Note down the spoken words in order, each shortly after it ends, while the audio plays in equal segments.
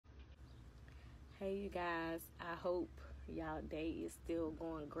Hey, you guys. I hope y'all day is still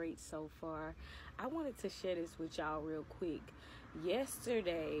going great so far. I wanted to share this with y'all real quick.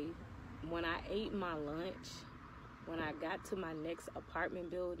 Yesterday, when I ate my lunch, when I got to my next apartment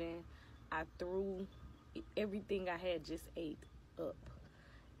building, I threw everything I had just ate up.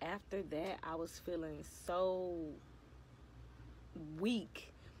 After that, I was feeling so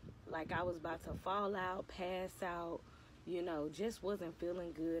weak, like I was about to fall out, pass out, just wasn't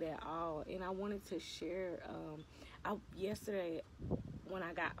feeling good at all. And I wanted to share, yesterday when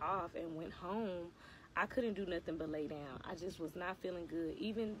I got off and went home, I couldn't do nothing but lay down. I just was not feeling good.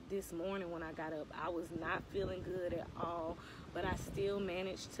 Even this morning when I got up, I was not feeling good at all, but I still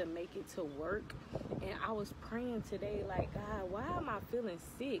managed to make it to work. And I was praying today, like, God, why am I feeling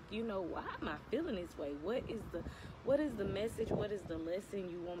sick? Why am I feeling this way? What is the message? What is the lesson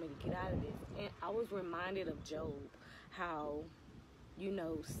you want me to get out of this? And I was reminded of Job, how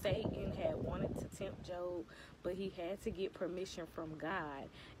Satan had wanted to tempt Job, but he had to get permission from God,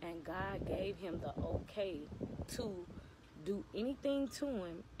 and God gave him the okay to do anything to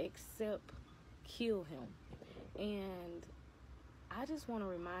him except kill him. And I just want to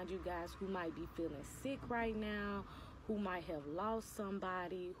remind you guys who might be feeling sick right now, who might have lost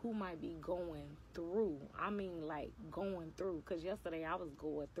somebody, who might be going through. Going through, because yesterday I was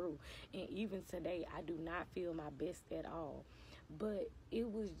going through, and even today I do not feel my best at all. But he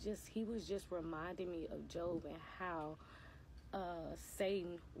was just reminding me of Job and how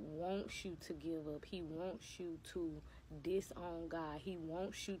Satan wants you to give up. He wants you to disown God. He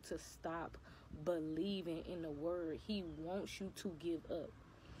wants you to stop believing in the word. He wants you to give up.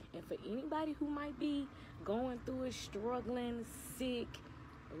 And for anybody who might be going through it, struggling, sick,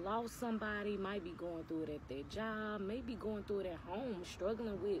 lost somebody, might be going through it at their job, maybe going through it at home,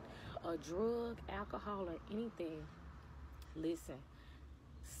 struggling with a drug, alcohol, or anything, listen,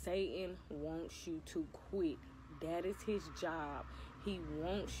 Satan wants you to quit. That is his job. He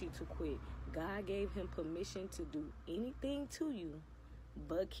wants you to quit. God gave him permission to do anything to you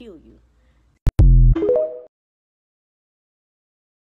but kill you.